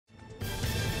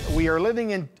we are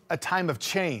living in a time of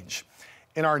change.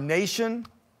 In our nation,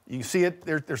 you see it,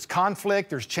 there's conflict,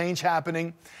 there's change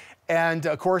happening. And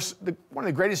of course, one of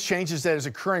the greatest changes that is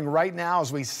occurring right now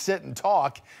as we sit and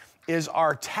talk is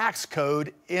our tax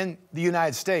code in the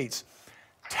United States.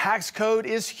 Tax code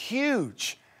is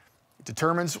huge. It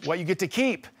determines what you get to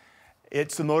keep.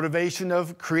 It's the motivation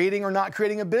of creating or not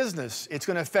creating a business. It's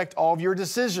going to affect all of your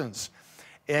decisions.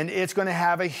 And it's going to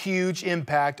have a huge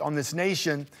impact on this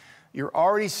nation. You're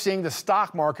already seeing the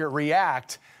stock market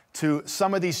react to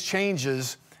some of these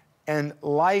changes, and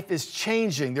life is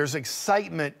changing. There's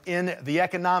excitement in the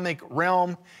economic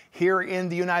realm here in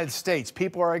the United States.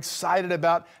 People are excited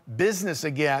about business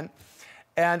again.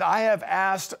 And I have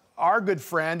asked our good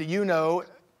friend, you know,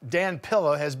 Dan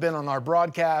Pilla has been on our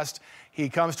broadcast. He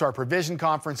comes to our provision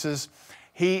conferences.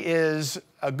 He is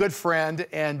a good friend,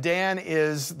 and Dan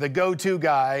is the go-to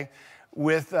guy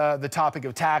with the topic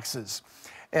of taxes.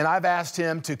 And I've asked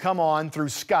him to come on through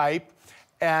Skype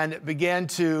and begin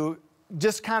to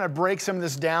just kind of break some of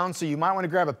this down. So you might want to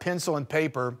grab a pencil and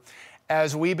paper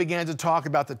as we begin to talk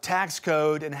about the tax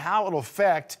code and how it'll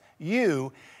affect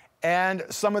you and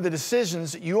some of the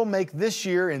decisions you will make this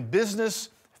year in business,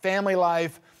 family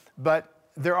life. But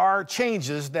there are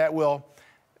changes that will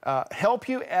help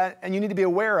you, and you need to be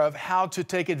aware of how to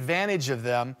take advantage of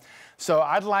them. So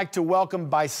I'd like to welcome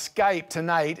by Skype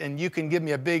tonight, and you can give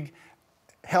me a big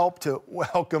help to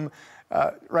welcome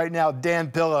right now Dan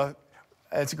Pilla.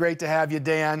 It's great to have you,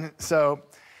 Dan. So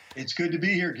it's good to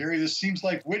be here, Gary. This seems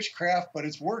like witchcraft, but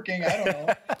it's working. I don't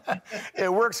know.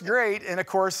 It works great. And of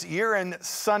course, you're in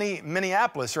sunny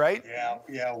Minneapolis, right?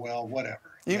 Yeah, well, whatever.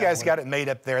 You guys got it made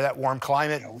up there, that warm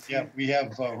climate. Yeah, we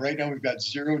have, right now we've got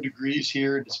 0 degrees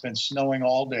here. It's been snowing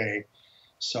all day.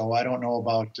 So I don't know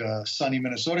about sunny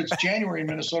Minnesota. It's January in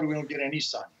Minnesota. We don't get any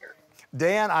sun here.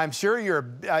 Dan, I'm sure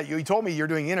you told me you're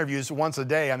doing interviews once a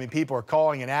day. I mean, people are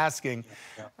calling and asking.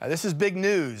 This is big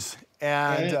news.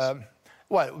 And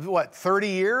what, 30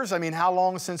 years? I mean, how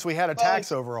long since we had a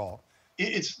tax overall?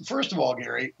 It's first of all,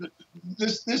 Gary,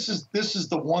 this is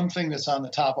the one thing that's on the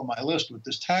top of my list with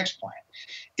this tax plan.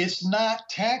 It's not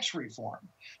tax reform.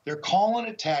 They're calling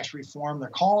it tax reform. They're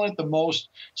calling it the most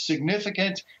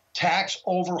significant tax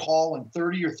overhaul in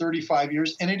 30 or 35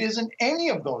 years, and it isn't any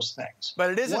of those things.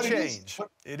 But it is a change.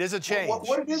 It is a change.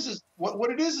 What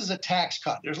it is a tax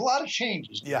cut. There's a lot of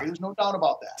changes. Gary. There's no doubt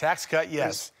about that. Tax cut,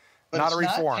 yes, but not a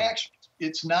reform.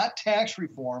 It's not tax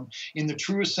reform in the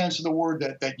truest sense of the word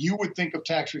that you would think of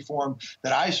tax reform,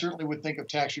 that I certainly would think of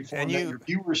tax reform, that your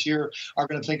viewers here are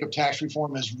going to think of tax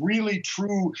reform as really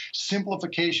true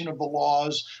simplification of the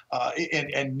laws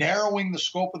and narrowing the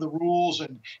scope of the rules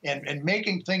and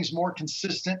making things more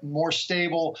consistent and more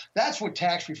stable. That's what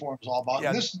tax reform is all about. Yeah.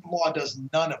 And this law does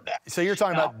none of that. So you're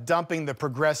talking about dumping the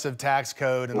progressive tax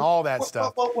code and all that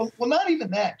stuff. Well, not even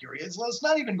that, Gary. Let's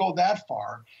not even go that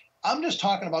far. I'm just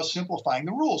talking about simplifying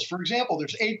the rules. For example,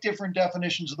 there's 8 different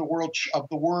definitions of the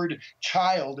word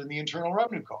child in the Internal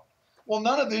Revenue Code. Well,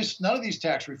 none of these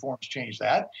tax reforms change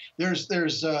that. There's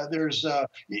 5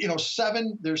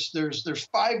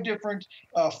 different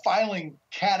filing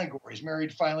categories: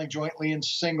 married filing, jointly, and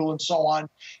single, and so on.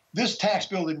 This tax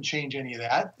bill didn't change any of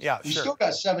that. Yeah, we still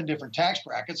got 7 different tax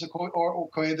brackets.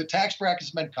 Okay, the tax brackets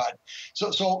have been cut.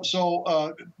 So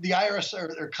the IRS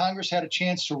or Congress had a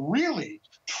chance to really,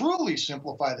 truly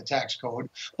simplify the tax code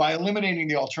by eliminating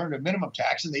the alternative minimum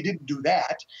tax, and they didn't do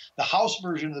that. The House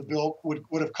version of the bill would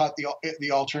have cut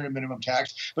the alternative minimum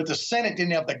tax, but the Senate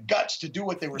didn't have the guts to do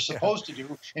what they were supposed to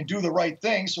do and do the right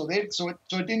thing, so it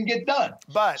didn't get done.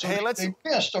 But so hey, they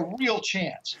missed a real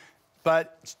chance.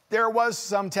 But there was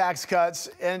some tax cuts,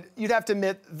 and you'd have to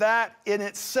admit that in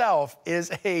itself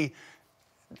is a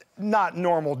not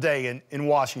normal day in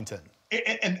Washington.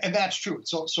 And that's true.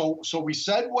 So we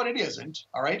said what it isn't.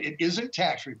 All right, it isn't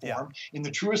tax reform in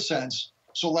the truest sense.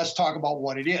 So let's talk about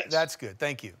what it is. That's good.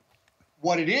 Thank you.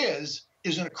 What it is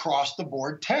an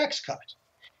across-the-board tax cut.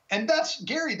 And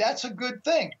Gary, that's a good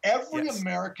thing. Every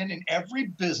American in every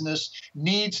business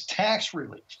needs tax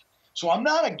relief. So I'm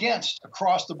not against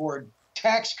across-the-board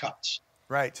tax cuts.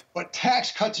 Right. But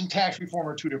tax cuts and tax reform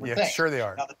are 2 different things. Sure they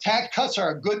are. Now, the tax cuts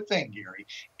are a good thing, Gary.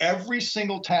 Every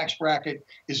single tax bracket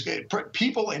is good.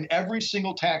 People in every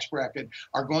single tax bracket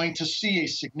are going to see a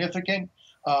significant,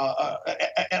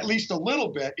 at least a little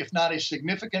bit, if not a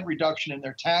significant reduction in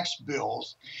their tax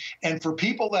bills. And for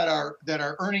people that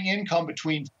are earning income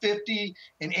between $50,000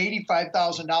 and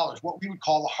 $85,000, what we would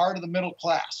call the heart of the middle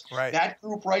class, that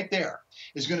group right there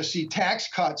is going to see tax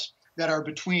cuts that are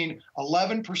between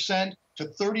 11% to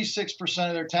 36%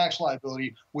 of their tax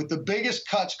liability, with the biggest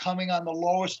cuts coming on the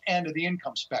lowest end of the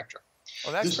income spectrum.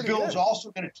 Well, that's this bill is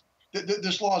also going to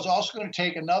This law is also going to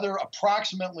take another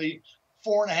approximately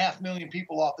 4.5 million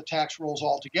people off the tax rolls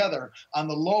altogether on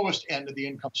the lowest end of the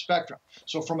income spectrum.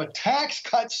 So from a tax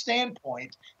cut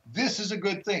standpoint, this is a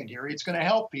good thing, Gary. It's going to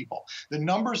help people. The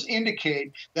numbers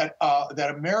indicate that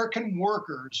that American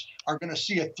workers are going to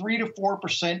see a 3 to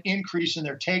 4% increase in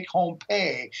their take-home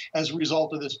pay as a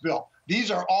result of this bill.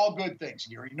 These are all good things,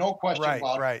 Gary. No question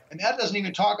about it. Right. And that doesn't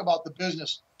even talk about the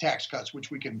business tax cuts, which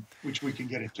we can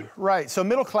get into. Right. So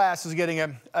middle class is getting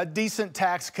a decent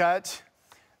tax cut,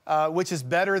 which is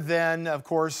better than, of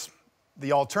course,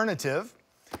 the alternative.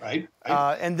 Right.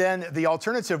 And then the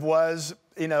alternative was,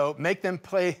 make them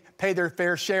pay their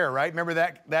fair share, right? Remember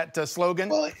that slogan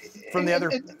from the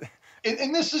other.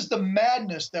 And this is the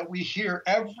madness that we hear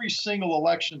every single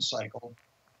election cycle.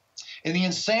 And the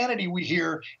insanity we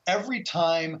hear every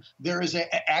time there is an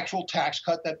actual tax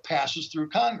cut that passes through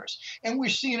Congress. And we're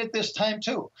seeing it this time,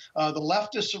 too. The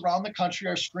leftists around the country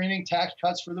are screaming tax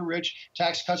cuts for the rich,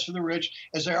 tax cuts for the rich.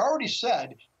 As I already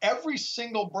said, every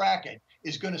single bracket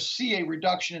is going to see a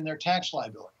reduction in their tax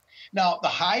liability. Now, the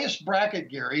highest bracket,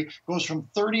 Gary, goes from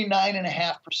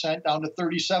 39.5% down to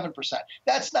 37%.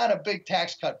 That's not a big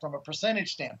tax cut from a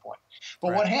percentage standpoint.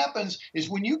 But what happens is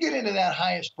when you get into that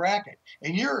highest bracket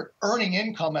and you're earning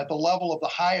income at the level of the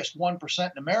highest 1%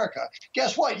 in America,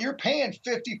 guess what? You're paying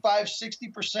 55,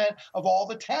 60% of all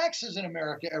the taxes in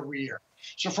America every year.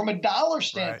 So from a dollar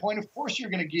standpoint, of course, you're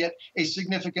going to get a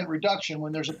significant reduction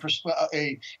when there's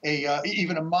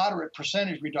even a moderate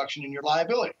percentage reduction in your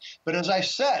liability. But as I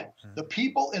said, the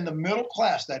people in the middle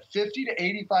class, that $50,000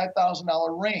 to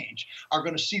 $85,000 range, are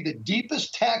going to see the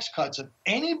deepest tax cuts of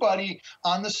anybody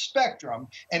on the spectrum,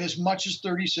 and as much as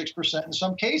 36% in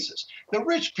some cases. The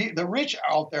rich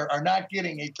out there are not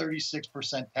getting a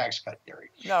 36% tax cut,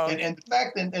 Gary. No. And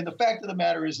the fact of the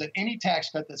matter is that any tax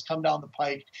cut that's come down the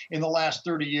pike in the last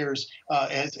 30 years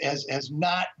has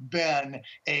not been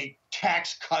a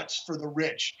tax cuts for the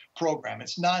rich program.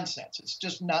 It's nonsense. It's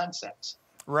just nonsense.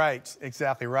 Right,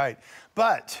 exactly right.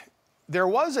 But there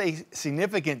was a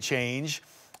significant change.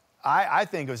 I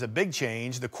think it was a big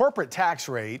change. The corporate tax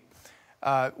rate,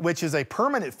 which is a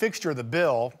permanent fixture of the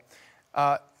bill,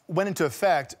 went into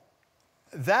effect.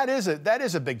 That is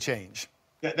a big change.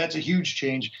 That's a huge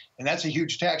change, and that's a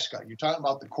huge tax cut. You're talking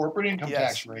about the corporate income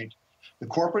tax rate. The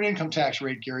corporate income tax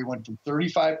rate, Gary, went from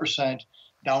 35%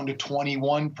 down to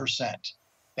 21%.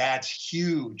 That's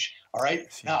huge. All right.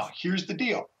 Now, here's the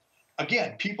deal.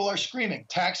 Again, people are screaming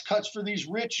tax cuts for these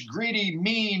rich, greedy,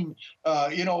 mean,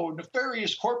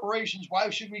 nefarious corporations.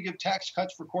 Why should we give tax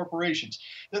cuts for corporations?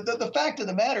 The fact of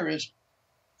the matter is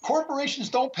corporations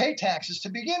don't pay taxes to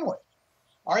begin with.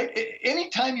 All right.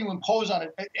 Anytime you impose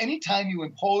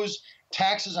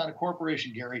taxes on a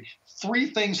corporation, Gary, three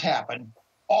things happen.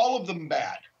 All of them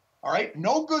bad. All right.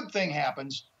 No good thing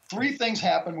happens. Three things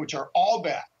happen, which are all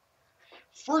bad.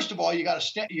 First of all, you got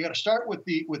to start with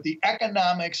the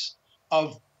economics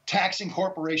of taxing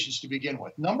corporations to begin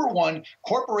with. Number one,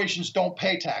 corporations don't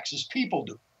pay taxes. People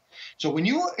do. So when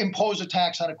you impose a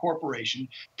tax on a corporation,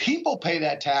 people pay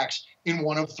that tax in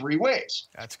one of three ways.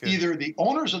 That's good. Either the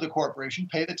owners of the corporation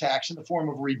pay the tax in the form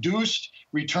of reduced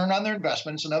return on their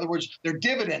investments. In other words, their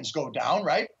dividends go down,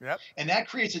 right? Yep. And that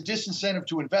creates a disincentive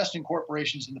to invest in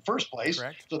corporations in the first place.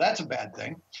 Correct. So that's a bad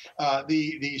thing.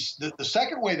 The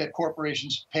second way that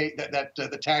corporations pay that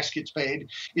the tax gets paid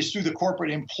is through the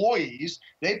corporate employees.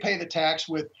 They pay the tax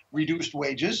with reduced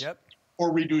wages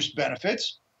or reduced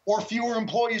benefits, or fewer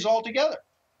employees altogether.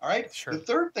 All right. Sure. The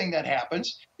third thing that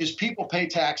happens is people pay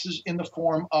taxes in the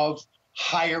form of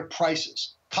higher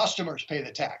prices. Customers pay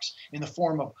the tax in the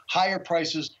form of higher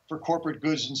prices for corporate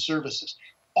goods and services.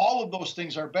 All of those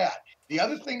things are bad. The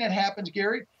other thing that happens,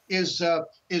 Gary, is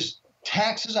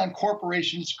taxes on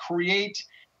corporations create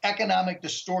economic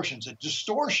distortions. A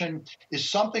distortion is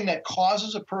something that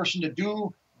causes a person to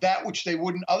do that which they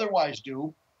wouldn't otherwise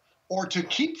do, or to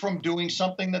keep from doing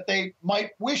something that they might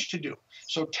wish to do.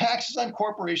 So taxes on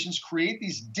corporations create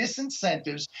these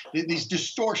disincentives, these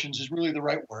distortions is really the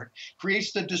right word,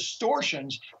 creates the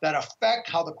distortions that affect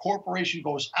how the corporation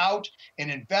goes out and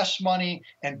invests money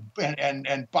and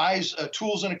buys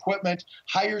tools and equipment,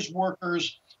 hires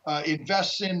workers,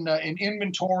 invests in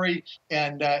inventory,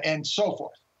 and so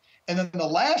forth. And then the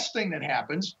last thing that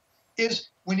happens is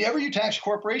whenever you tax a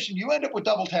corporation, you end up with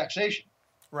double taxation.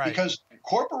 Right. Because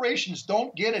corporations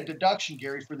don't get a deduction,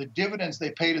 Gary, for the dividends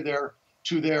they pay to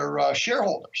their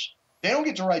shareholders. They don't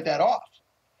get to write that off.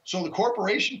 So the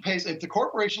corporation pays. If the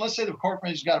corporation, let's say the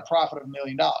corporation's got a profit of $1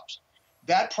 million,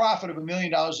 that profit of $1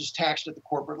 million is taxed at the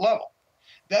corporate level.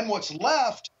 Then what's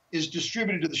left is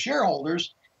distributed to the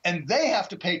shareholders, and they have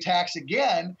to pay tax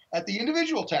again at the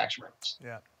individual tax rates.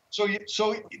 Yeah.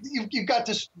 You've got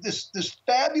this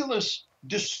fabulous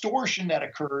distortion that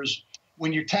occurs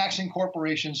when you're taxing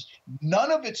corporations.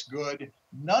 None of it's good.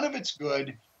 None of it's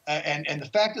good. And the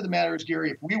fact of the matter is,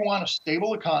 Gary, if we want a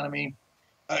stable economy,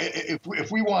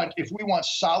 if we want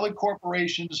solid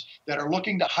corporations that are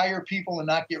looking to hire people and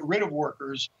not get rid of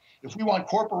workers, if we want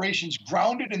corporations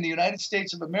grounded in the United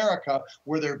States of America,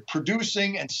 where they're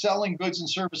producing and selling goods and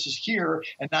services here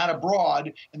and not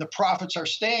abroad, and the profits are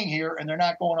staying here and they're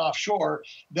not going offshore,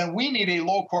 then we need a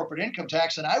low corporate income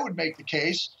tax. And I would make the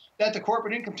case that the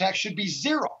corporate income tax should be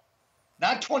zero.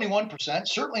 Not 21%,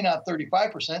 certainly not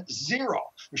 35%, zero.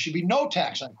 There should be no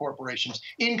tax on corporations,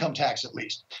 income tax at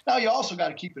least. Now, you also got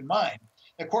to keep in mind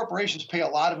that corporations pay a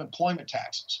lot of employment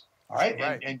taxes, all right?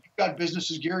 And you've got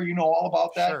businesses, Gary, you know all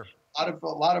about that. Sure. A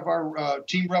lot of our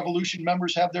Team Revolution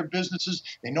members have their businesses.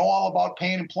 They know all about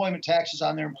paying employment taxes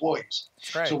on their employees.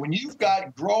 Right. So when you've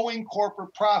got growing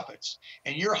corporate profits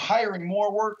and you're hiring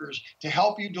more workers to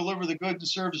help you deliver the goods and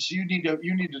services you need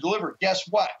to deliver, guess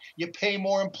what? You pay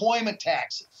more employment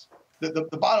taxes. The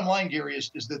bottom line, Gary,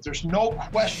 is that there's no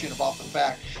question about the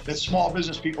fact that small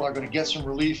business people are going to get some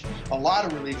relief, a lot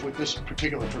of relief with this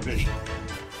particular provision.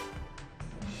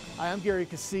 Hi, I'm Gary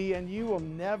Keesee, and you will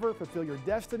never fulfill your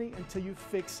destiny until you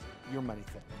fix your money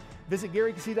thing. Visit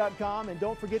GaryKeesee.com, and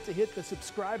don't forget to hit the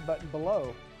subscribe button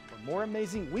below for more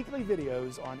amazing weekly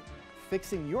videos on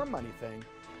fixing your money thing,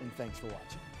 and thanks for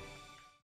watching.